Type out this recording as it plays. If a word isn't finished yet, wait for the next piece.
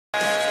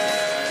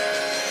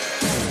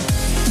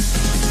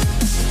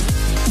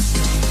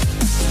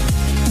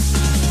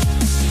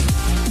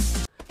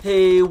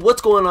Hey,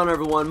 what's going on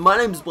everyone? My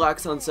name is Black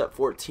Sunset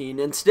 14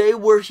 and today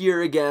we're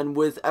here again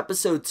with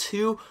episode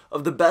 2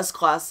 of the best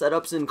class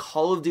setups in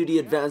Call of Duty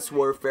Advanced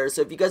Warfare.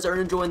 So if you guys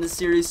are enjoying the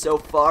series so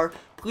far,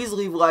 please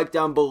leave a like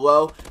down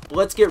below. But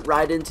let's get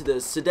right into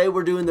this. Today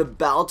we're doing the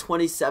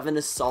BAL-27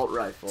 assault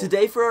rifle.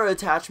 Today for our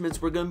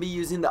attachments, we're going to be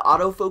using the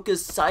autofocus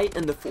sight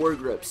and the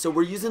foregrip. So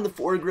we're using the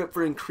foregrip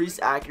for increased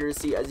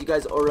accuracy, as you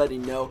guys already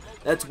know.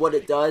 That's what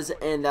it does,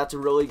 and that's a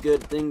really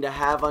good thing to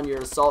have on your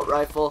assault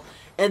rifle.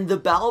 And the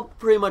BAL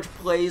pretty much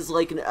plays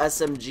like an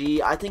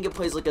SMG. I think it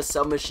plays like a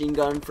submachine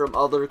gun from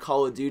other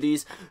Call of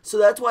Duties. So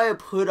that's why I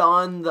put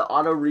on the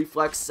auto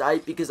reflex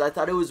sight, because I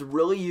thought it was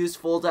really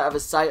useful to have a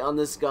sight on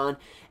this gun.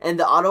 And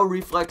the auto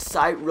reflex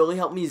sight really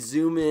helped me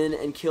zoom in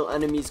and kill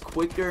enemies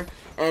quicker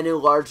and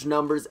in large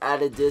numbers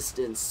at a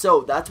distance.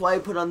 So that's why I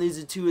put on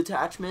these two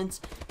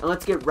attachments. And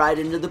let's get right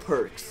into the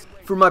perks.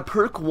 For my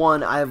perk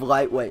 1, I have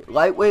lightweight.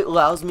 Lightweight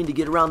allows me to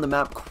get around the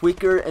map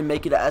quicker and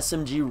make it an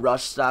SMG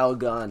rush style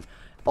gun.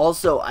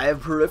 Also, I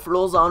have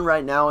peripherals on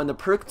right now in the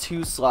perk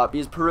 2 slot,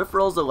 because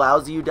peripherals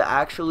allows you to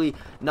actually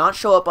not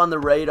show up on the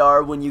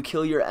radar when you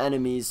kill your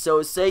enemies.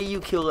 So say you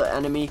kill an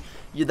enemy,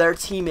 their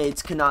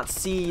teammates cannot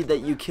see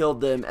that you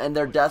killed them and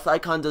their death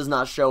icon does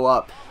not show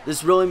up.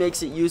 This really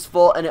makes it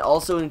useful, and it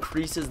also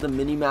increases the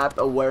minimap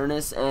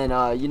awareness and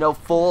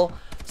full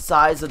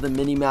size of the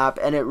minimap,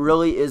 and it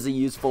really is a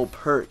useful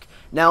perk.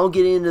 Now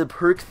getting into the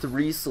perk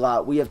 3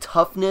 slot, we have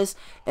toughness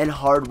and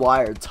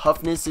hardwired.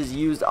 Toughness is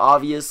used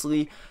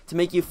obviously to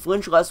make you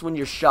flinch less when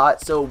you're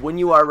shot, so when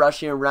you are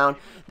rushing around,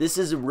 this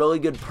is a really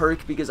good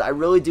perk, because I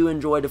really do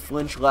enjoy to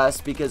flinch less,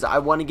 because I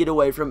want to get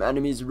away from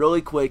enemies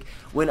really quick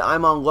when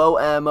I'm on low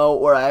ammo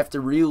or I have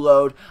to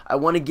reload. I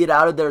want to get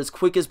out of there as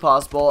quick as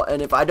possible,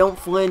 and if I don't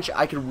flinch,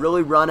 I could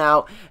really run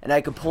out and I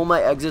could pull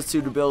my exit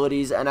suit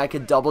abilities and I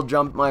could double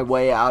jump my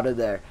way out of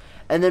there.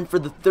 And then for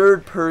the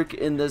third perk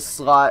in this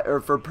slot,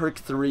 or for perk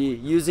 3,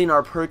 using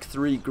our perk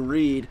 3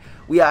 greed,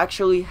 we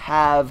actually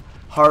have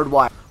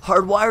hardwire.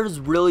 Hardwire is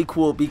really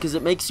cool because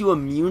it makes you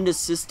immune to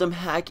system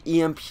hack,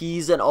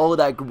 EMPs, and all of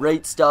that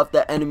great stuff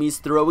that enemies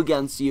throw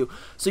against you.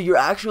 So you're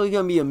actually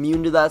going to be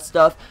immune to that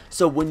stuff.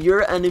 So when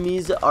your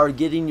enemies are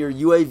getting your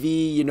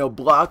UAV,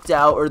 blocked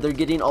out, or they're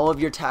getting all of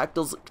your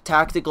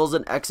tacticals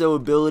and exo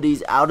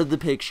abilities out of the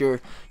picture,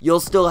 you'll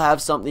still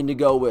have something to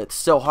go with.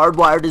 So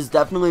hardwired is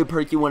definitely a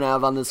perk you want to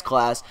have on this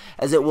class,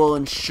 as it will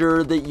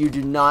ensure that you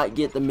do not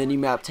get the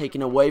minimap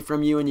taken away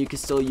from you and you can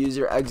still use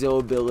your exo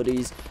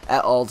abilities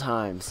at all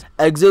times.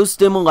 Exo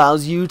Stim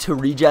allows you to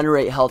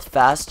regenerate health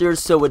faster,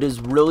 so it is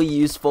really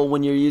useful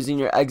when you're using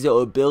your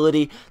exo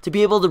ability to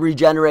be able to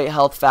regenerate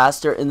health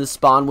faster in the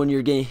spawn when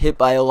you're getting hit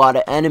by a lot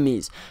of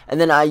enemies.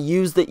 And then I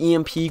use the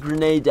EMP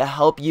grenade to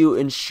help you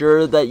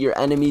ensure that your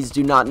enemies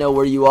do not know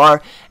where you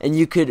are, and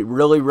you could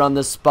really run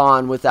the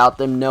spawn without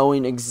them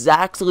knowing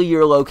exactly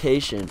your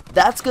location.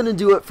 That's gonna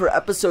do it for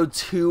episode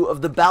 2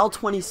 of the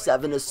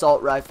BAL-27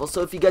 assault rifle.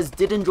 So if you guys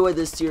did enjoy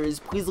this series,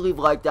 please leave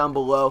a like down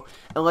below,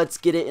 and let's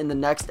get it in the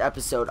next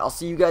episode. I'll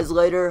see you guys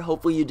later.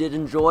 Hopefully you did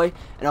enjoy,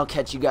 and I'll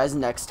catch you guys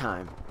next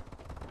time.